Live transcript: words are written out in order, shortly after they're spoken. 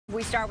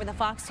We start with a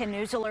Fox 10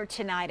 News alert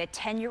tonight. A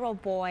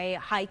 10-year-old boy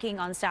hiking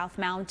on South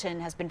Mountain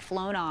has been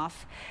flown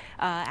off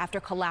after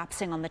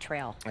collapsing on the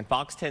trail. And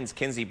Fox 10's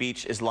Kenzie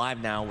Beach is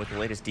live now with the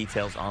latest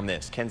details on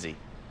this. Kenzie.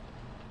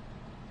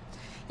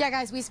 Yeah,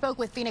 guys, we spoke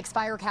with Phoenix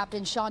Fire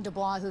Captain Sean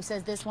Dubois, who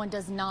says this one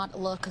does not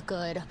look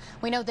good.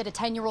 We know that a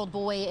 10-year-old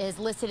boy is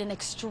listed in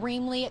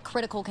extremely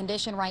critical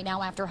condition right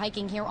now after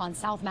hiking here on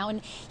South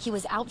Mountain. He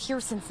was out here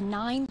since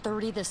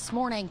 9:30 this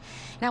morning.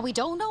 Now, we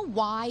don't know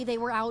why they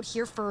were out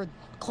here for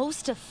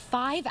close to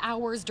 5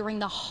 hours during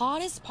the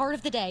hottest part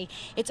of the day.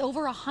 It's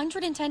over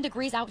 110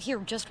 degrees out here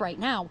just right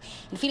now.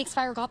 And Phoenix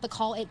Fire got the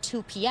call at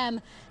 2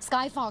 p.m.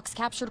 Sky Fox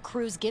captured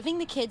crews giving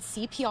the kid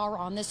CPR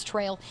on this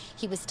trail.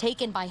 He was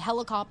taken by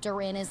helicopter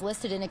and is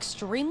listed in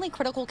extremely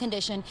critical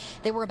condition.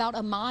 They were about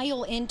a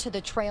mile into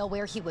the trail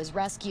where he was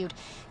rescued.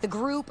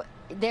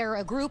 They're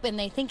a group and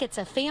they think it's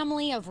a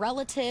family of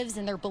relatives,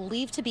 and they're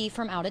believed to be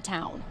from out of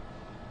town.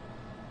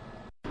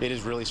 It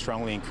is really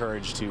strongly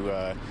encouraged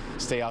to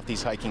stay off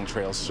these hiking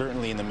trails,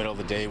 certainly in the middle of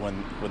the day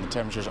when the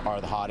temperatures are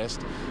the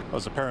hottest.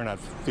 As a parent, I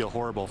feel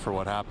horrible for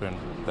what happened.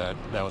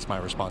 That was my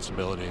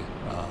responsibility.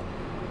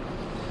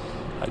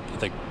 I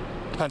think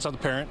it depends on the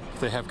parent.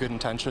 If they have good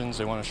intentions,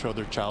 they want to show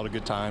their child a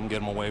good time,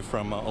 get them away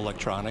from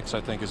electronics,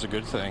 I think is a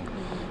good thing.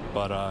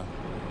 But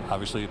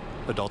obviously,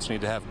 adults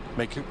need to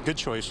make good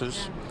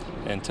choices,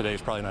 and today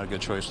is probably not a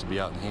good choice to be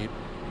out in the heat.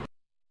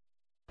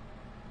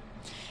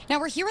 Now,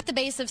 we're here at the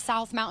base of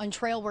South Mountain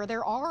Trail, where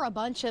there are a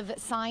bunch of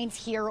signs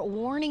here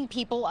warning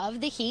people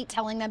of the heat,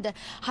 telling them to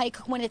hike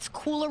when it's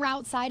cooler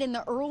outside in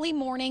the early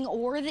morning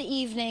or the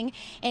evening,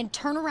 and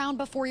turn around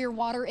before your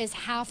water is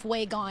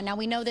halfway gone. Now,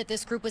 we know that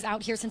this group was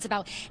out here since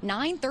about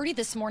 9:30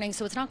 this morning,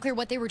 so it's not clear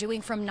what they were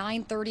doing from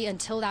 9:30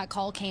 until that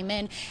call came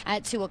in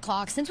at 2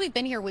 o'clock. Since we've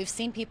been here, we've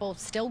seen people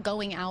still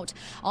going out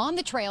on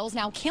the trails.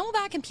 Now,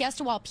 Camelback and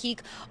Piestawal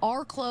Peak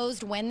are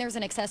closed when there's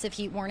an excessive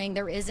heat warning.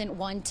 There isn't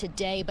one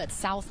today, but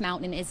South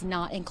Mountain is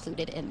not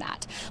included in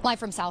that. Live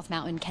from South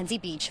Mountain, Kenzie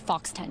Beach,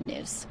 Fox 10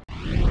 News.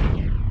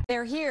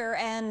 They're here,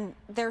 and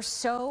there's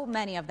so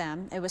many of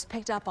them. It was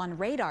picked up on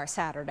radar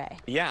Saturday.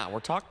 Yeah, we're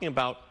talking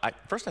about,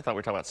 first I thought we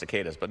were talking about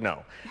cicadas, but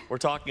no. We're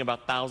talking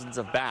about thousands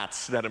of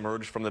bats that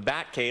emerged from the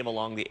bat cave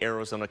along the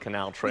Arizona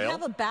Canal Trail. We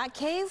have a bat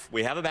cave?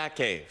 We have a bat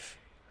cave.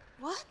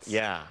 What?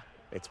 Yeah,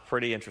 it's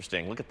pretty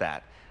interesting. Look at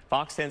that.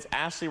 Fox 10's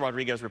Ashley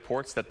Rodriguez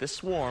reports that this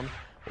swarm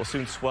will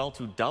soon swell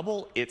to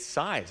double its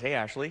size. Hey,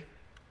 Ashley.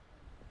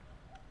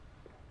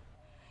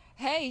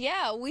 Hey,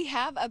 yeah, we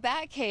have a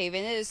bat cave,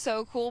 and it is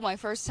so cool. My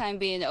first time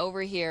being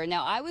over here.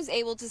 Now, I was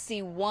able to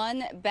see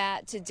one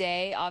bat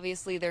today.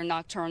 Obviously, they're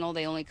nocturnal.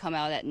 They only come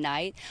out at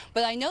night.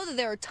 But I know that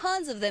there are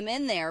tons of them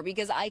in there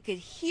because I could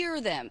hear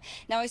them.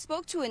 Now, I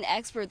spoke to an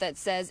expert that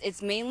says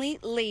it's mainly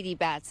lady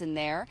bats in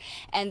there,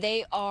 and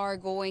they are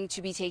going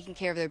to be taking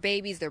care of their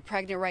babies. They're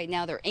pregnant right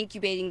now. They're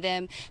incubating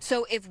them.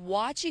 So if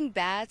watching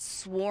bats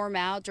swarm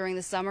out during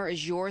the summer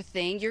is your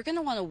thing, you're going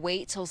to want to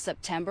wait till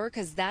September,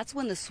 because that's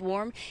when the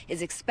swarm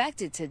is expected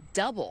to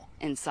double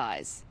in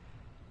size.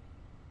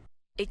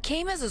 It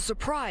came as a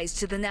surprise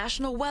to the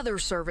National Weather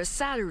Service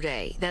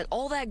Saturday that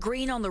all that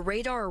green on the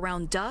radar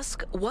around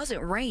dusk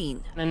wasn't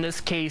rain. In this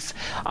case,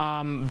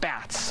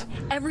 bats.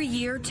 Every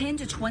year, 10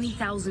 to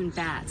 20,000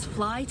 bats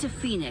fly to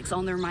Phoenix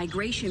on their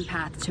migration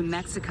path to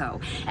Mexico.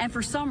 And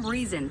for some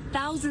reason,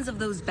 thousands of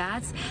those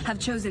bats have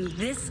chosen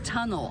this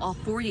tunnel off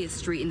 40th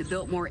Street in the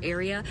Biltmore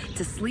area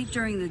to sleep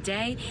during the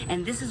day,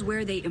 and this is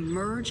where they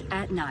emerge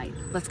at night.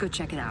 Let's go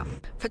check it out.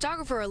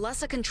 Photographer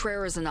Alessa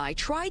Contreras and I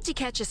tried to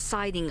catch a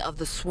sighting of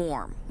the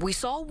swarm. We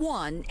saw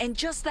one, and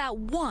just that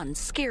one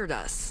scared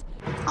us.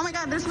 Oh my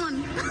God, there's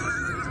one.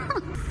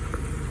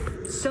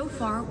 So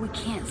far, we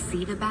can't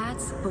see the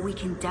bats, but we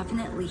can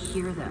definitely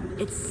hear them.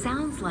 It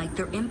sounds like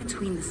they're in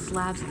between the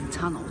slabs of the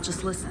tunnel.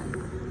 Just listen.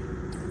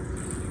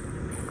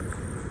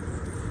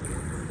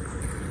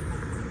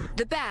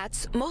 The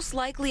bats, most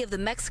likely of the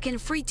Mexican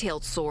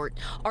free-tailed sort,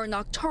 are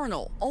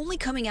nocturnal, only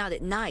coming out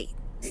at night.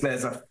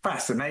 There's a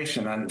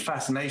fascination, and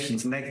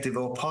fascinations, negative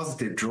or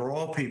positive,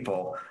 draw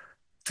people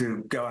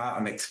to go out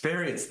and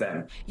experience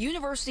them.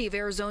 University of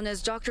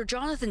Arizona's Dr.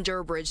 Jonathan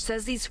Durbridge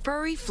says these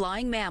furry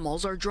flying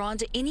mammals are drawn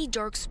to any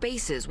dark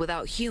spaces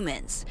without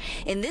humans.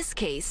 In this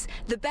case,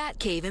 the Bat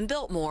Cave in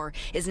Biltmore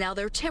is now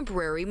their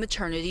temporary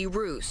maternity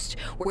roost,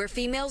 where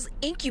females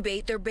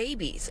incubate their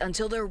babies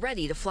until they're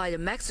ready to fly to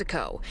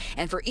Mexico.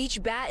 And for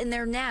each bat in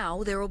there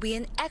now, there will be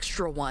an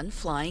extra one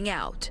flying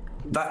out.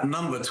 That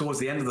number towards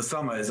the end of the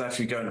summer is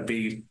actually going to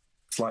be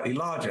slightly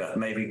larger,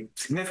 maybe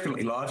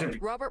significantly larger.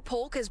 Robert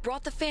Polk has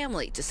brought the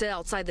family to sit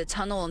outside the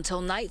tunnel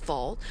until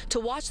nightfall to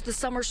watch the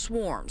summer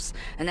swarms,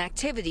 an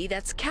activity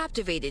that's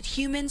captivated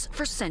humans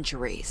for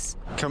centuries.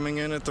 Coming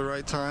in at the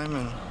right time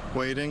and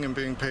waiting and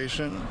being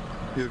patient,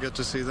 you'll get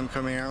to see them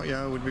coming out.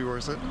 Yeah, it would be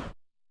worth it.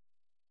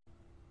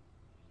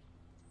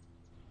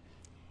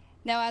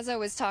 Now, as I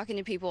was talking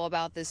to people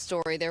about this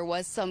story, there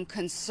was some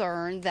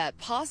concern that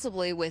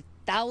possibly with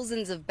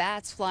thousands of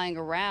bats flying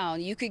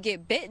around, you could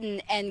get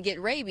bitten and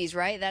get rabies,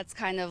 right? That's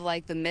kind of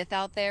like the myth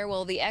out there.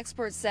 Well, the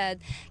experts said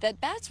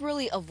that bats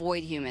really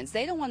avoid humans.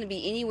 They don't want to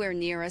be anywhere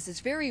near us. It's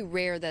very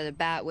rare that a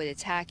bat would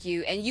attack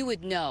you, and you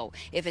would know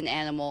if an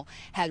animal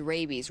had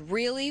rabies.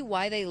 Really,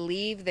 why they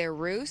leave their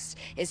roost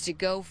is to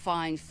go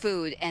find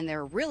food, and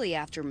they're really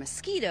after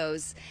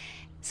mosquitoes.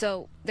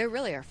 So they're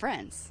really our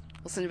friends.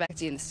 We'll send it back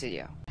to you in the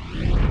studio.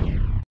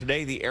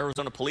 Today, the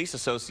Arizona Police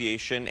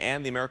Association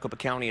and the Maricopa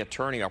County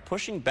Attorney are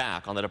pushing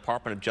back on the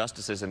Department of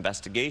Justice's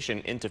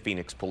investigation into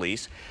Phoenix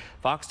police.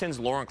 Fox 10's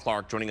Lauren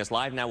Clark joining us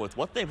live now with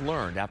what they've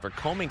learned after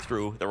combing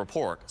through the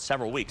report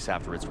several weeks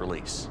after its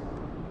release.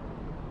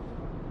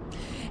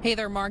 Hey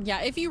there, Mark.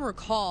 Yeah, if you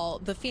recall,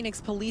 the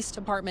Phoenix Police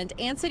Department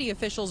and city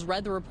officials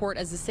read the report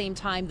at the same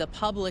time the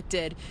public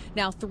did.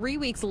 Now, 3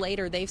 weeks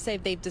later, they've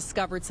said they've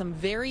discovered some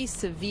very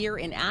severe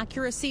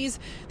inaccuracies.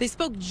 They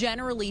spoke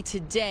generally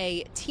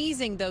today,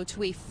 teasing, though,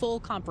 to a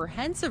full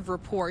comprehensive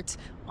report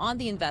on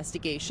the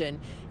investigation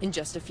in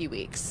just a few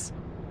weeks.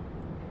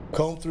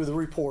 Combed through the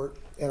report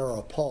and are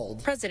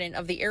appalled. President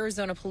of the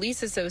Arizona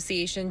Police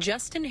Association,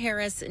 Justin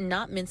Harris,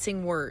 not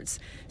mincing words,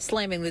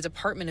 slamming the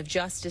Department of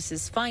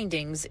Justice's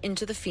findings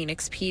into the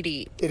Phoenix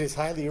PD. It is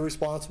highly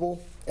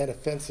irresponsible and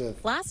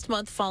offensive. Last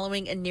month,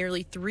 following a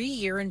nearly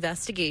 3-year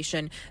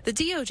investigation, the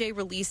DOJ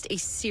released a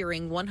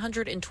searing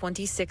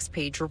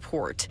 126-page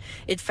report.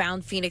 It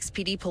found Phoenix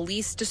PD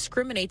police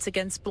discriminates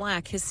against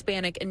Black,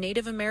 Hispanic, and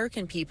Native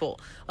American people,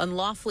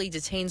 unlawfully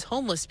detains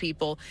homeless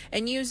people,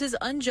 and uses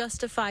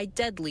unjustified,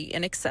 deadly,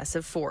 and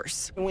excessive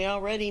force. We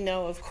already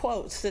know of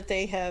quotes that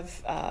they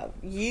have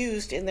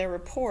used in their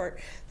report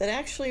that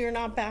actually are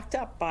not backed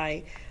up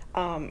by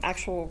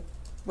actual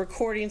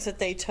recordings that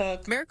they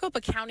took. Maricopa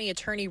County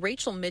Attorney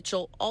Rachel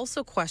Mitchell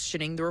also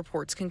questioning the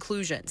report's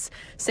conclusions,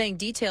 saying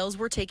details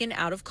were taken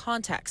out of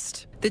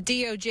context. The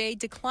DOJ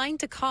declined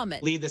to comment.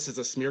 I believe this is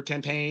a smear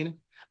campaign.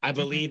 I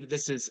believe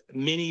this is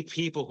many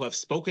people who have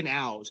spoken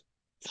out,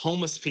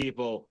 homeless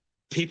people,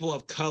 people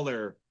of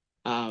color,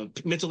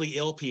 mentally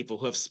ill people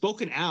who have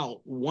spoken out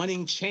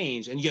wanting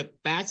change, and you have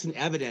facts and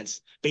evidence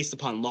based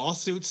upon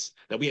lawsuits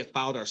that we have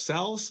filed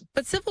ourselves.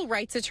 But civil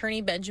rights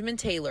attorney Benjamin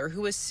Taylor,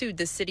 who has sued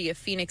the city of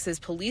Phoenix's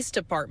police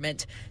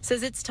department,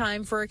 says it's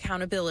time for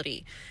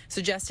accountability,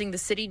 suggesting the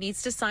city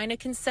needs to sign a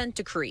consent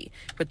decree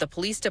with the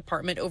police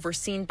department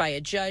overseen by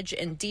a judge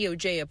and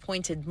DOJ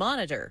appointed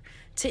monitor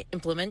to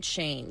implement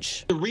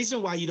change. The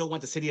reason why you don't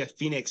want the city of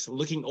Phoenix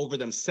looking over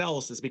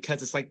themselves is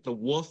because it's like the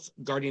wolf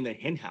guarding the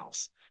hen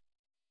house.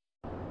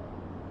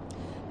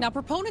 Now,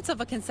 proponents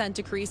of a consent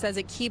decree says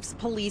it keeps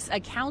police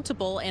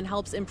accountable and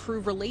helps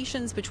improve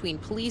relations between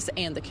police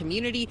and the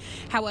community.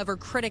 However,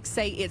 critics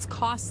say it's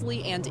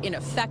costly and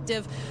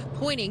ineffective,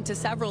 pointing to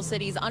several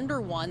cities under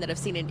one that have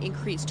seen an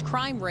increased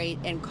crime rate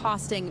and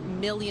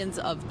costing millions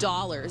of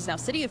dollars. Now,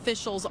 city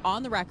officials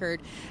on the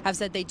record have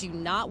said they do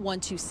not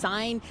want to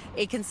sign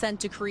a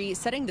consent decree,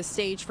 setting the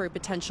stage for a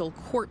potential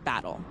court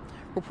battle.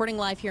 Reporting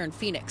live here in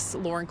Phoenix,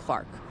 Lauren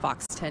Clark,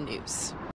 Fox 10 News.